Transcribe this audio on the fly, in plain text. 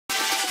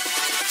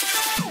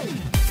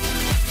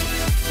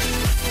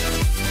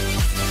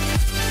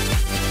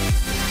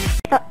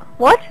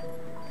What?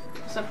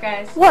 What's up,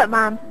 guys? What,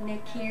 Mom?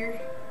 Nick here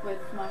with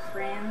my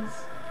friends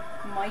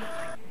Mike,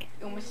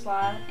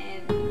 Umislav,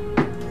 and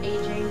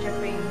AJ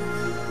jumping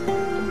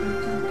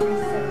BO2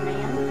 37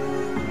 man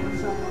and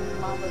some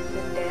Mama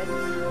and Dad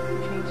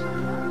change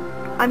something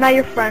up. I'm not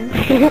your friend.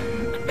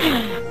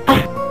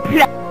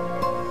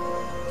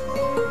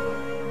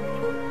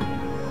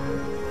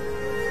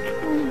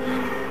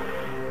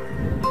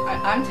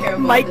 I'm terrible.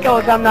 Mike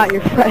goes, I'm not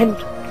your friend.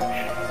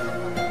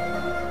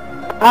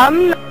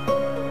 I'm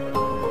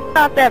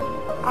not that.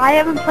 I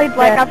haven't played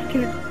Black Ops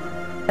 2.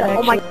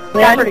 Oh my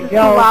god, this is too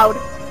loud.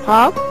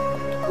 Huh?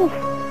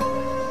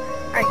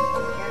 Alright,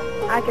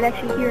 I can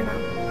actually hear now.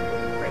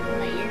 Breaking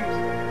my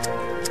ears.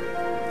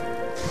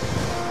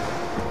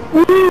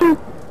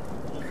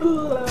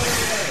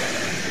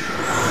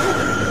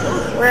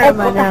 Where am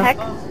I now? What the heck?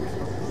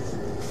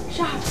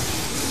 Shot!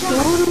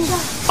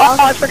 Oh,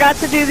 I forgot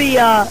to do the,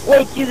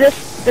 wait, do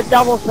this, the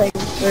double thing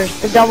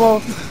first, the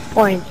double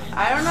points.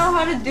 I don't know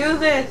how to do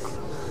this.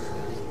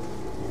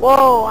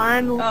 Whoa,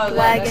 I'm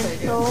lagging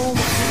that's so much. I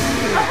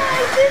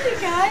did it,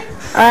 guys.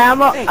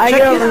 Alright, I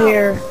get over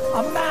here.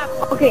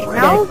 Okay,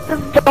 now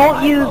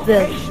Don't use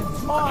this.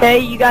 Okay,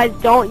 you guys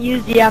don't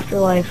use the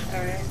afterlife.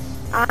 Alright.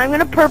 I'm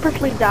gonna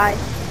purposely die.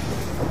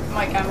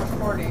 Mike, I'm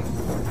recording.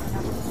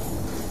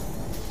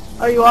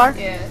 Oh, you are?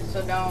 Yeah,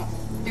 so don't.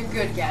 Do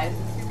good, guys.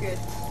 Do good.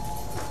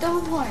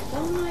 Double point.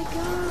 Oh my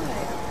god.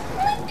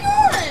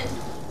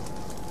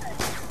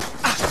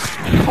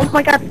 Oh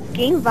my god,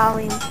 game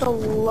volume so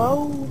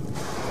low.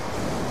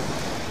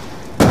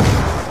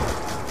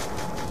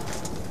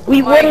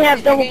 We Mike, would have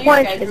did you double get your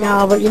points schedule?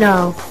 now, but you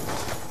know.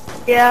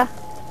 Yeah.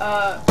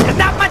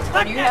 Not much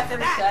fun. Who do you have for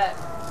reset?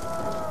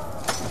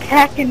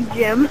 Hack and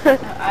Jim.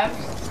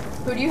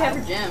 Who do you have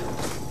for gym?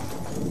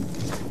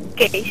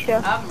 Geisha. I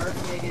have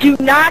Murphy again.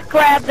 Do not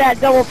grab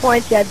that double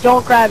points yet.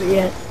 Don't grab it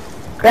yet.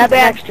 Grab it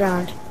next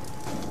round.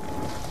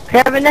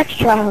 Grab it next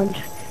round.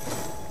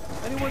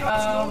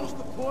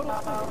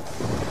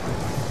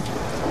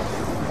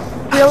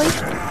 Really?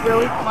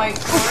 Really? Mike,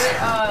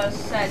 what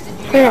set did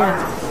you get?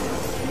 Yeah.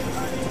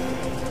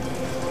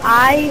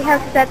 I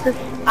have set this.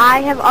 I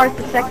have art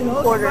the second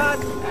quarter. No,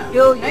 you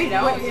don't. You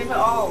have it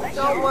all.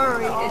 Don't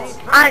worry. It's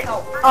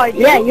Oh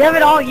Yeah, you have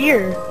it all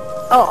year.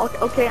 Oh,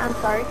 okay. I'm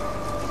sorry.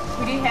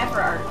 Who do you have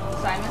for art?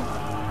 Simon?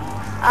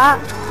 I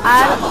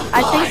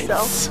think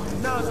so.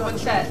 What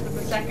set?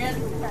 Second?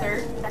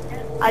 Third?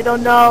 I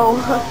don't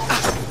know.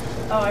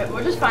 Oh,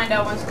 we'll just find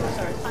out once school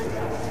starts.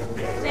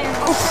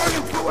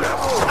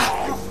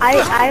 I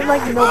have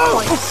like no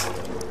points.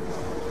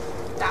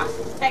 Stop.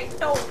 Hey,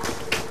 no.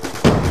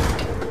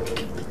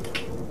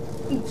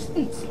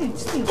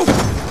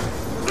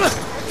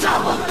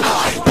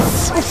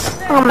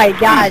 Oh my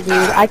god, dude.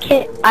 I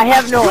can't. I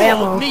have no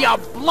ammo. Me a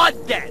blood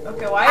debt.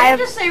 Okay, why did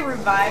you just say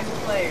revive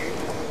player?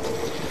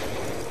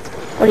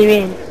 What do you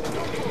mean?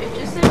 It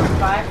just said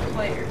revive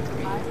player.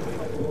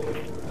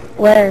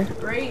 Where?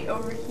 Right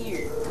over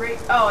here. Right.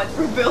 Oh, it's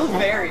rebuild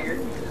barrier.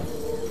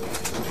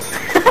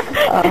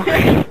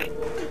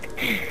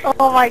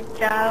 Oh my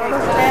god, what a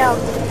fail.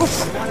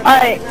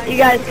 Alright, you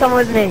guys come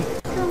with me.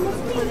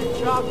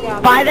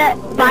 Buy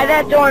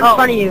that door in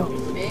front of you.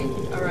 Me?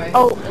 Alright.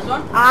 Oh, This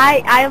one?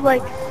 I have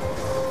like.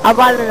 I'll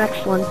buy the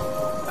next one.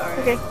 Alright.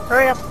 Okay,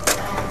 hurry up.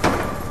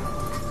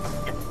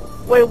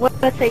 Wait,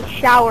 let's say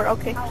shower.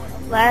 Okay.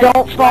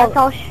 Don't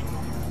fall.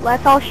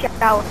 Let's all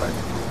shower.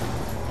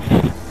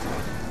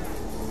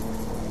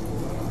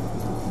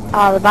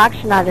 Oh, the box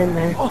is not in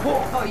there.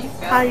 Oh, you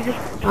fell. How you just?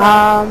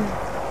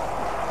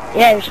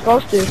 Yeah, you're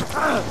supposed to.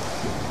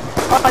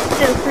 Oh, I just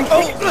did a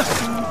 360. Did you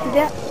see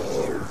that?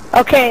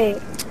 Okay,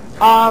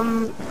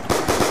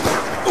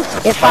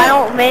 if I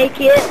don't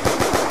make it,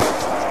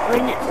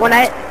 when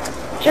I,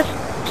 just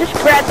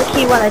grab the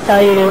key when I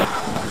tell you to.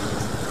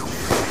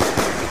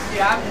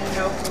 Yeah, I have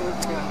no clue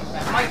what's doing with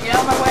that. Mike, get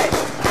out of my way.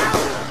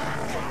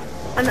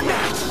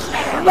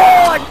 No,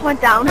 I just went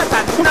down.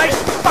 That's a nice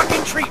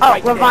fucking treat Oh,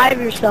 right revive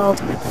yourself.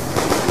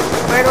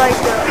 Where do I go?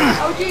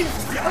 Oh, Jesus.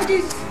 Oh,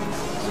 Jesus.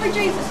 Sweet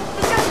Jesus.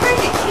 This guy's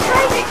crazy. He's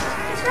crazy.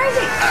 He's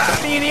crazy.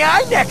 there. Me in the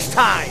eye next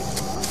time.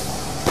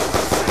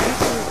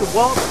 The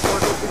wall before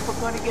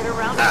we're going to get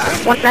around.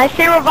 When I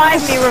say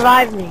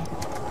revive me.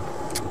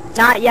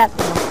 Not yet,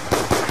 though.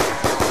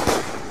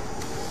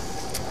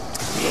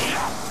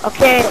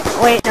 Okay,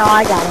 wait, no,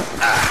 I got it.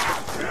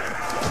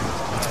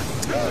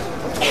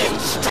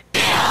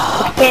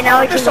 Okay,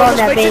 now we can go in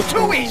that Makes it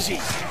too basement. easy.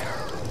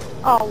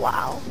 Oh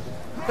wow.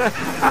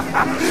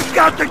 He's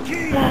got the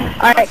key.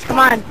 Alright, come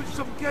on.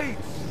 Some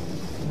gates.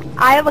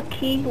 I have a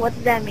key. What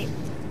does that mean?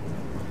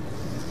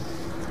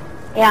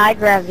 Yeah, I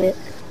grabbed it.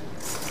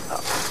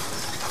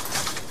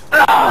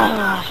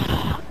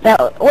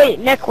 Wait,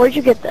 Nick, where'd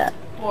you get that?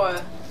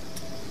 What?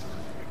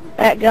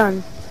 That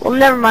gun. Well,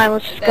 never mind,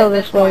 let's just go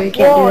That's this way, we mine.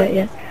 can't do it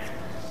yet.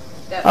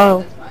 That's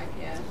Oh. Mike,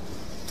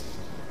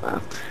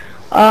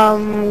 yeah.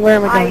 Where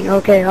am I going?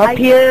 Okay, up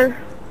here.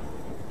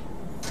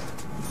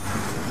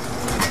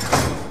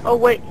 Oh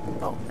wait.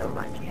 Oh, never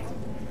mind.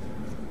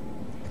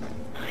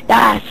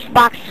 Yeah, this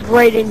box is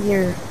right in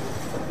here.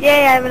 Yeah,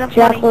 I have enough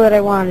Exactly money. what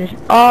I wanted.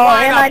 Oh,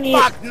 Why and I the need...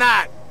 fuck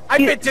not? I've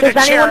been to Does the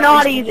chair anyone know how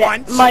at to least use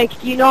once. it? Mike,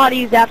 do you know how to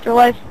use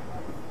Afterlife?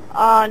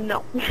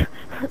 No.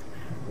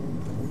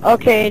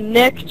 Okay,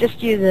 Nick,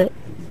 just use it.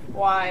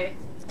 Why?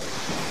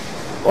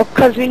 Well,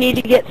 because we need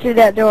to get through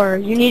that door.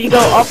 You need to go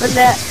up in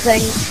that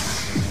thing.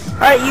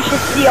 Alright, you should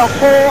see a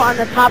hole on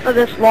the top of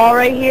this wall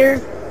right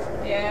here.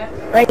 Yeah.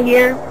 Right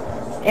here.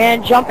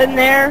 And jump in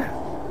there.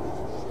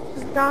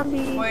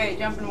 Zombie. Wait,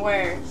 jumping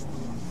where?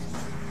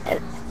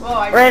 Whoa,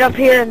 I Right up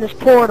here in this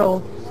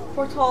portal.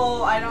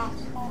 portal. I don't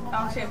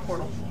see a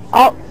portal.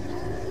 Oh,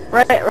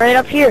 right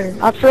up here.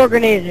 I'll throw a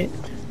grenade at it.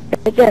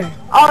 Right there.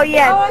 Oh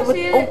yeah. Oh, I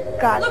see it. Oh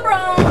god.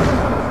 LeBron.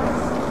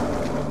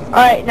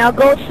 Alright, now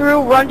go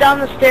through, run down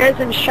the stairs,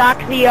 and shock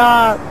the,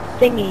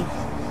 thingy.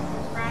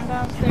 Run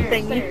downstairs.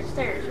 Thingy.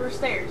 Stairs. Where's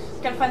stairs?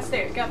 Gotta find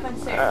stairs.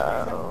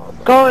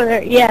 Go over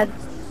there. Yeah,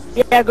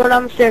 go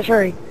down the stairs,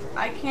 hurry.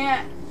 I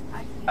can't.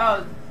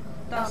 Oh,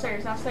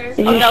 downstairs.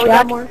 Did you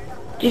shock more?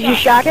 Did you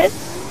shock it?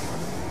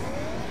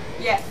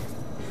 Yeah.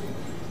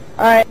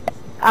 Alright,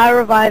 I'll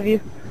revive you.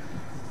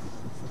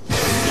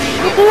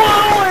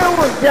 Whoa, it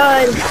was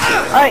done.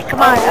 Alright,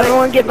 come on,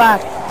 everyone get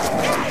back.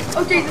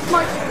 Oh Jesus,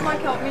 Mike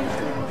help me.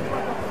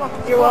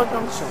 You're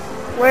welcome.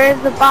 Where's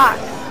the box?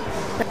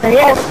 Right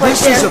here.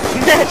 This is a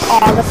piece of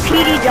Oh, the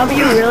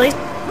PDW, really?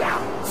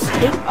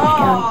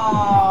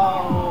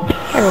 Oh.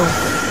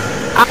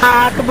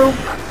 Kaboom.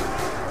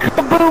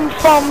 Kaboom,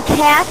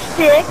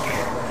 fantastic.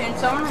 Can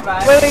someone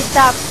revive? Wait,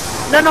 stop.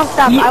 No,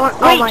 stop. I want.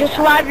 Wait, my. just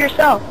revive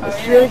yourself. Oh, It's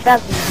yeah. really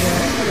fast.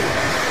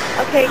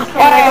 Okay. Oh,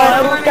 I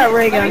almost got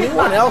ray gun.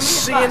 Anyone else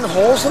seeing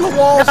holes in the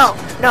walls?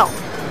 No.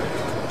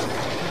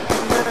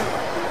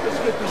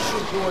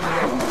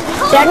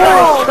 That gun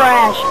is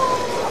trash.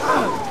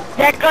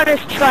 That gun is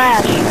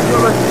trash.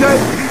 You're a dead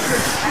piece of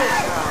shit.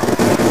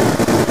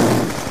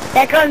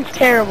 That gun's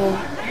terrible.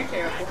 You're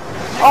terrible.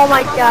 Oh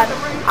my god.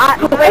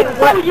 Wait,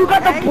 what? You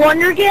got the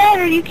blunder gun?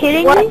 Are you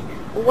kidding me?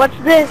 What's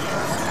this?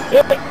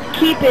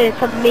 Keep it.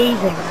 It's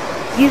amazing.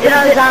 Use it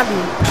on a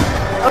zombie.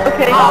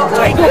 Okay. Oh,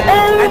 wait.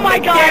 Oh And my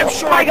the god!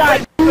 damn Oh my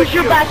god! Who's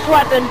your best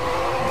weapon?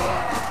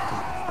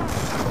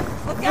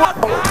 Look out,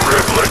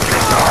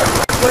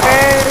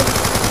 Where's...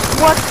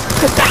 What?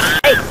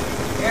 Hey!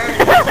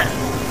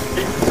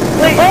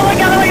 Wait, oh my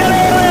god,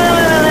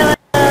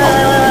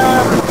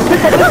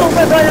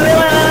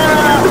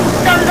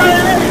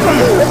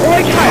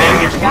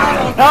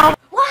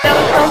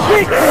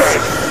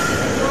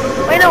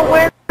 Wait, no,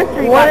 where?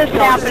 What is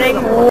happening?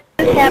 What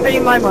is happening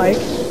in my mic?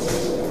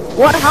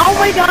 What? How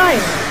am I dying?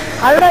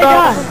 How did I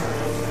die?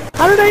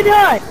 How did I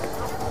die?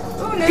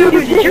 Dude,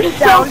 did your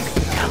sound...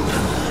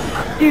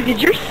 Dude,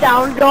 did your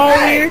sound go all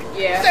weird?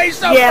 Yeah. Say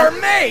something for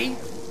me!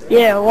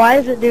 Yeah, why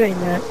is it doing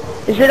that?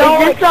 Is it all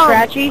like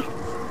scratchy? No,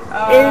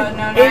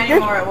 not is this-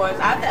 anymore. It was.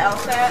 I have the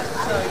LSAT,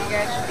 so you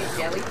guys should be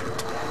jelly.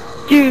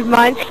 Dude,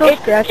 mine's still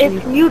scratchy.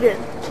 It's muted.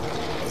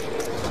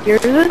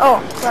 Yours is?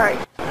 Oh, sorry.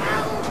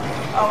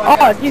 Oh,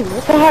 Oh, dude,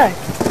 what the heck?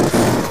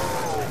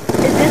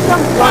 Is this some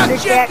Fucked you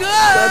Thunderjack?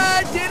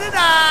 good, didn't I?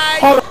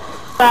 Hold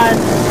on.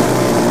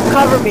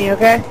 Cover me,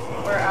 okay?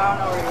 where I don't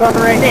know where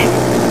Going right next.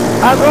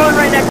 I'm going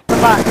right next to the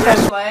box.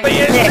 That's lag.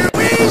 It's Nick. too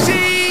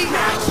easy!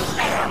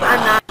 I'm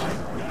not.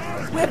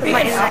 Whipping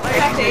it. Check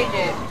AJ.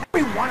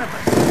 Every one of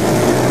us.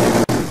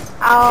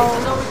 Ow.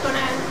 It's always gonna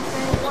end the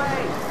same way.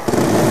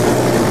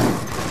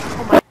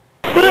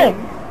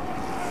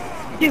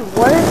 Dude,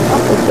 what is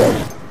up with this?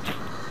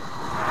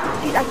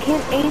 Dude, I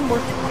can't aim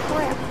with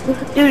crap.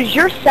 Dude, is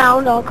your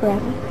sound all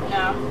crappy?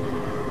 No.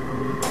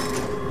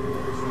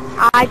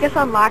 I just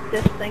unlocked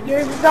this thing.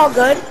 Yours is all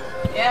good?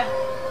 Yeah.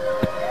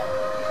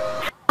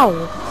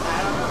 Oh.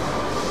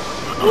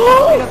 I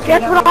don't know.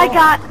 Guess what I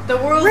got? The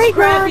world's Ray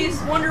gun.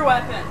 crappiest wonder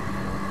weapon.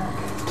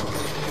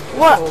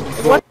 What?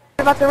 What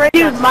about the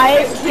radio? Dude,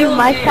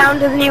 my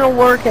sound doesn't even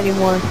work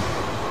anymore.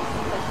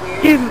 That's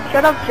weird. Dude,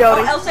 shut up, Oh,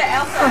 Jody. Elsa. AJ.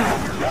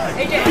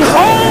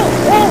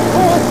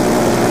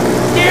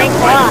 Thank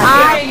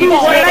God. Dude,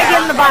 what did I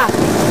get in the box?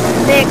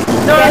 Nick,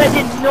 no, I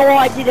didn't. No,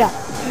 I did not.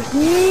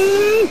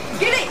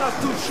 Get it. Not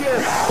too shit.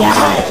 Yeah.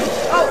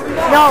 Oh,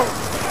 No.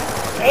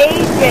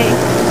 AJ.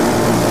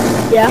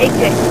 Yeah.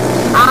 AJ.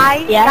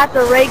 I got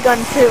the ray gun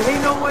too.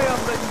 Ain't no way I'm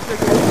letting you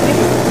take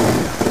it.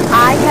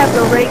 I have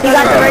the ray gun. You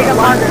got the ray gun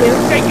mark too?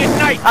 Take it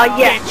night,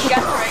 Yeah. You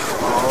got the right.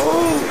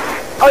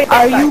 Oh, yeah,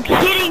 Are you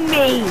kidding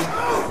me?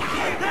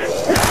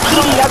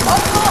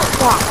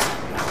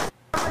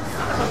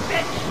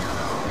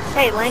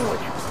 Hey, language.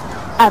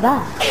 Okay,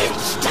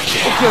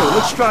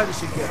 let's try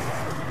this again.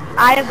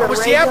 I have the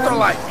What's ray the gun.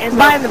 afterlife? And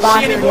Buying the See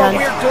box any again.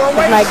 more weird With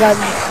doorways? my gun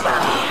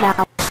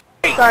now.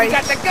 Hey, Sorry. You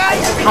got the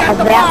guns, we I got have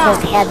the that bomb.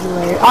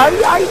 vocabulary. Are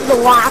you the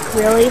lock,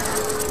 really?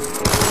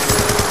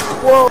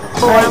 Whoa.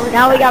 Alright,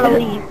 now we gotta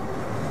leave.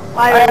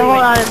 Why Alright, are hold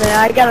we? on a minute.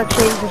 I gotta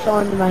change this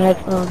on to my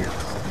headphones.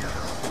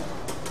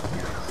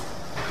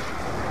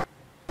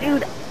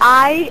 Dude,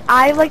 I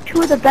like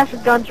two of the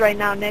best guns right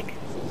now, Nick.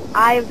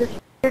 I have this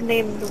weird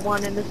named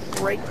one, and this is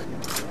great.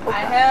 I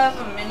have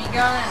a minigun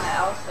and an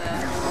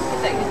LSAT.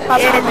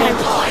 Yeah,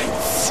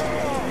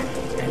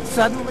 And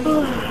suddenly,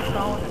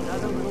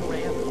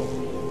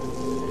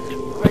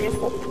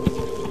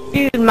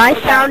 Dude, my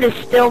sound is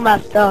still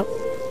messed up.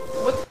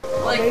 What?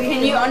 Like,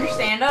 can you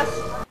understand us?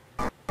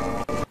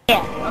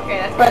 Yeah. Okay,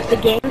 that's But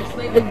good.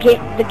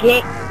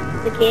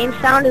 the game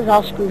sound is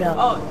all screwed up.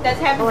 Oh, that's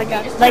happening. Oh my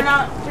God. Just Like- turn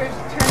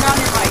down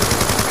your mic.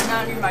 Turn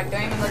down your mic.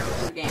 Don't even listen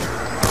to the game.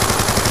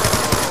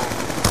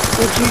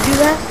 Did you do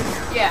that?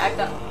 Yeah, I've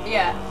done.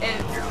 Yeah,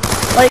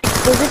 Like,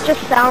 does it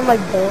just sound like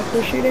bullets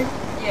are shooting?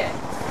 yeah.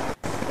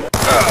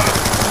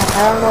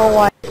 I don't know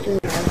why it's doing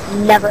that.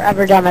 I've never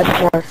ever done that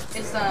before.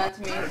 It's done that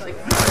to me. It's like.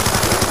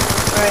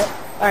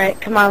 Alright,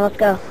 come on, let's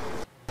go.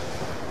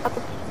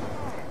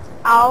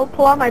 I'll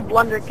pull out my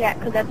blunder cat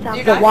because that sounds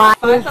Dude, good. I why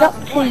got is 5,000 up,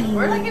 points. please?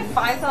 Where did I get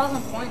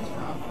 5,000 points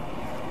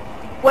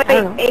from? Wait, I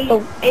don't know.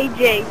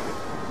 AJ,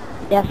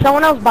 Yeah,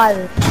 someone else buy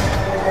this.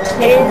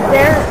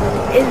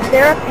 is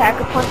there a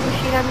pack-a-punch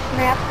machine on this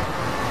map?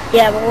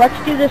 Yeah, but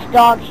let's do this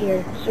dog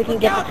here so we can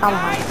get the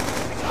tomahawk.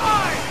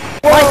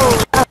 Whoa!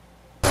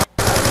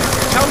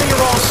 Tell me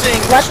you're all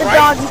seeing Let this, the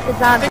right? dog eat the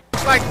zombie.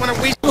 It's like when a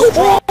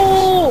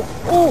weasel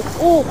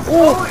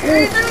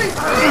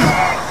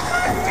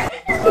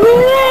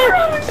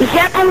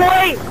Zap him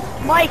away!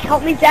 Mike,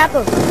 help me zap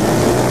him.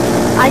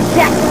 I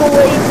zapped him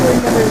away to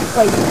another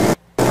place.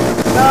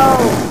 No!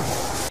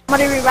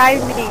 Somebody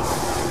revive me.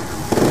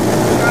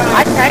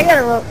 I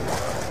gotta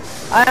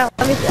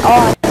let me see. Oh,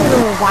 I think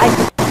it'll revive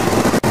me.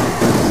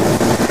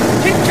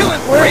 keep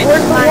killing Where's freaks.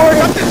 the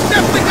warden? Something's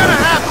definitely gonna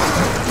happen.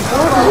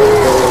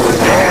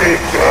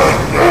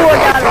 Oh, I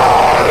got him.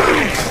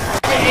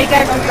 Hey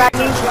guys, revive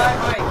me.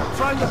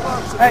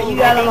 Alright, you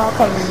got him all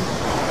covered.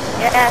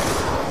 Yes.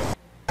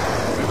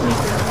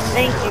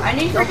 Thank you. I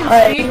need freaking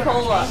Alright. sweet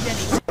cola.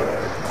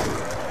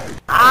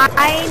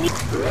 I need...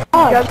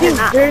 Oh, Drugs dude, are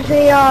not- there's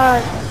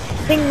a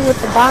thing with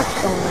the box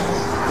going on.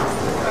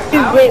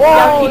 Dude, Ow. wait,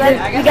 Whoa,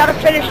 we gotta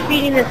finish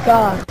feeding this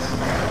dog.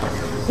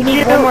 We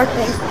need one more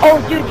thing. Oh,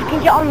 dude, you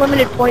can get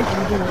unlimited points if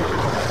you do this.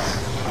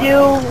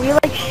 Do we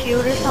like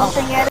shoot or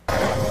something at it?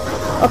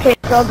 Okay,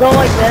 so I'll go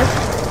like this.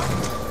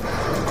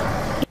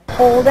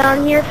 Hold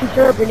down here, if you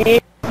throw a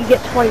grenade, you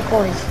get 20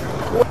 points.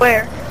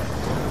 Where?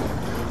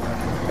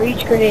 For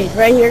each grenade.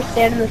 Right here,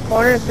 stand in this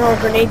corner, throw a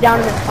grenade down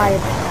and then fire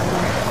it.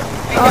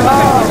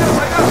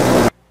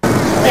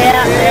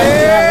 Yeah.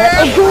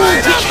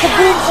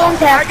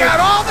 I got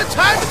all the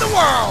time in the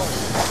world.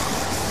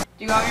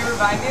 Do you want me to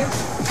revive you?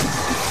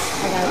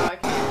 I got No, it. I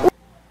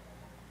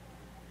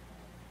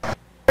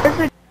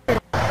can't.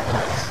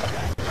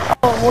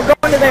 Oh, we're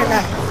going to there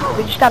now.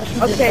 We just gotta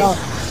feed this dog.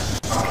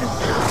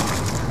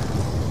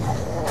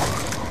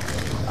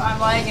 I'm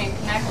lagging.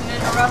 Connection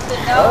interrupted.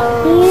 No.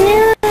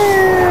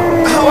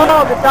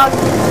 Whoa, the dog.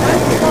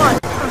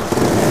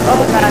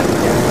 Oh god.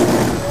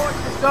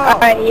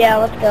 Alright, yeah,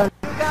 let's go.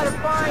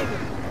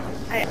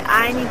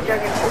 I need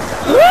Juggernaut.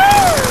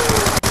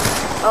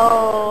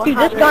 Oh, Dude,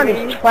 this gun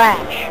is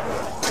trash.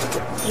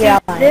 Yeah,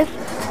 This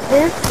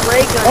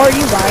ray gun. Or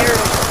you buy it.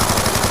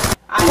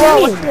 Whoa,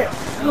 what's this?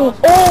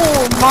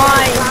 Oh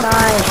my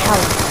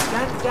health.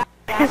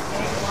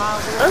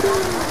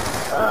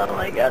 Oh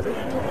my god, this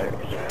is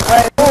hilarious.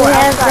 Alright, who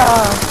has,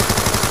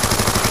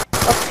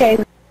 okay,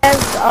 who has,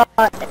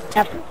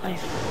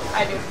 afterlife?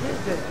 I do.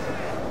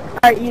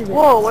 Alright, use it.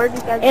 Whoa, where did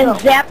you guys And go?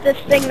 zap this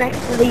thing next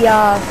to the,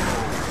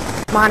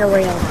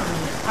 monorail.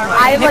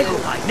 I like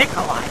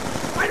Nikolai.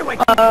 Why do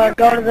I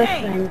Go to this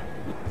thing.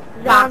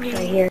 Box right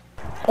here.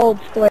 Hold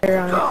square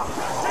on it.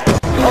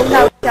 oh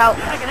no, out.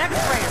 like an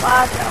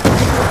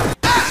X-ray?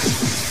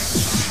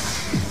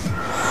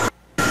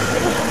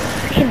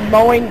 Freaking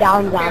mowing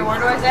down Okay, zombies. where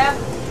do I zap?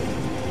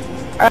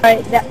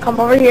 Alright, come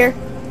over here.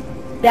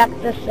 Zap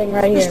this thing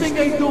right here.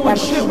 doing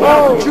shit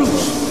Whoa.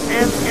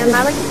 Am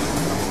I like...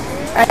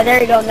 Alright,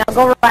 there you go. Now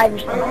go revive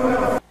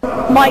yourself.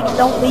 Mike,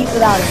 don't leave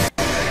without it.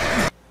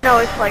 No,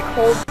 it's like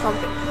hold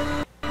something.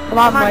 Come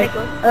on, Mike.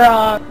 Nicholas.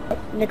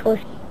 Or, Nicholas.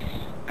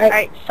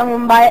 Alright,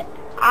 someone buy it.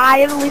 I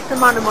have the least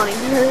amount of money.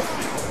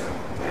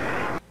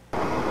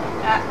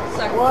 Ah,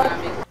 suck What?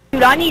 zombie.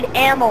 Dude, I need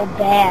ammo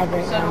bad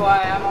right So do now.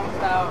 I. I'm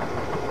almost out.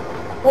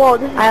 Whoa,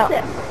 this is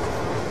sick.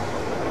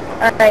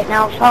 Alright,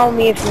 now follow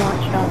me if you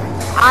want, Sean.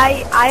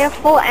 I have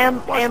full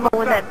ammo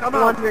with that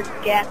blunder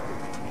gas.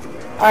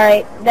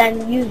 Alright,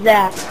 then use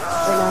that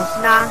for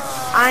now. Nah,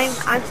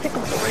 I'm sick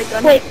of the ray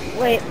gun.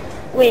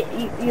 Wait,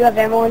 you have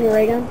ammo on your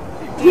ray gun?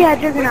 Yeah,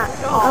 Juggernaut.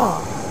 Oh.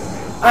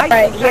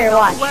 Alright, here,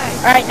 watch.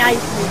 Alright, now you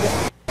can use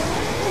it.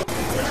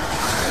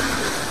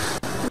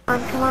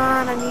 Come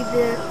on, I need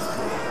this.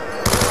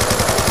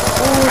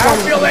 Ooh, I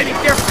don't feel any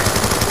different.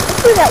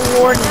 let's do that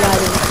warden guy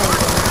in front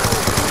of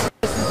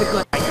This is a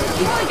good idea.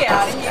 I want to get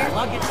out of here.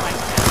 I'll get my...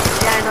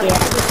 Yeah, I know.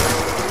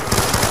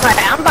 Yeah.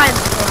 Alright, I'm buying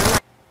this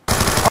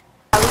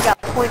one. We got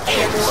points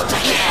here.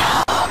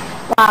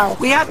 Wow.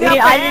 We have the I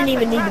upper didn't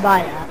even need to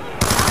buy that.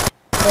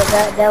 But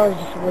that was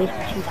just a waste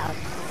of 2,000.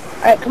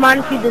 Alright, come on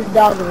and feed this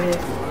dog over here.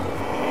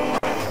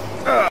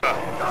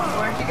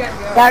 Where'd you guys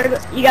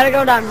go? You gotta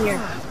go down here.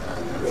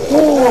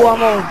 Ooh,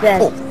 I'm almost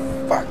dead.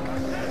 Fuck.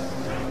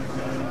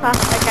 Huh,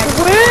 that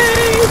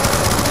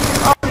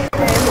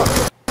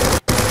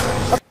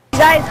You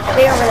guys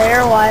stay over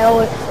there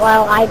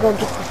while I go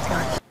get this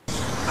gun.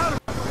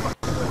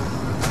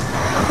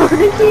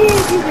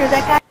 Did you hear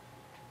that guy?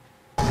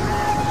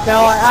 No,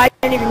 I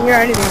didn't even hear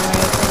anything when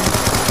I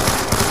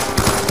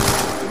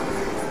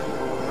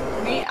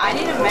I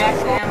need a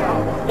max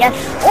ammo. Yes.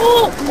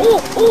 Oh!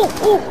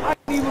 I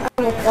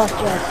almost lost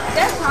you. Is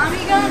that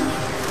Tommy gun?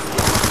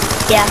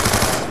 Yeah.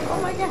 Oh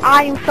my god.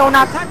 I am so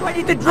not. How do I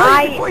need to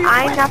drill you before you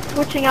I'm quit? not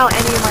switching out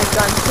any of my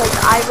guns because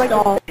I like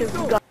his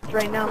guns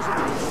right now.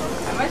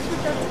 I might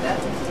switch up to that.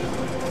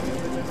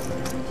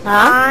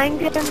 Huh? I'm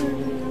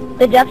gonna.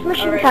 The death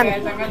machine Alright kind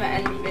guys, of. I'm gonna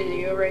end the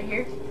video right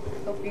here.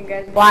 Hope you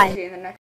guys enjoy. Why? See you in the next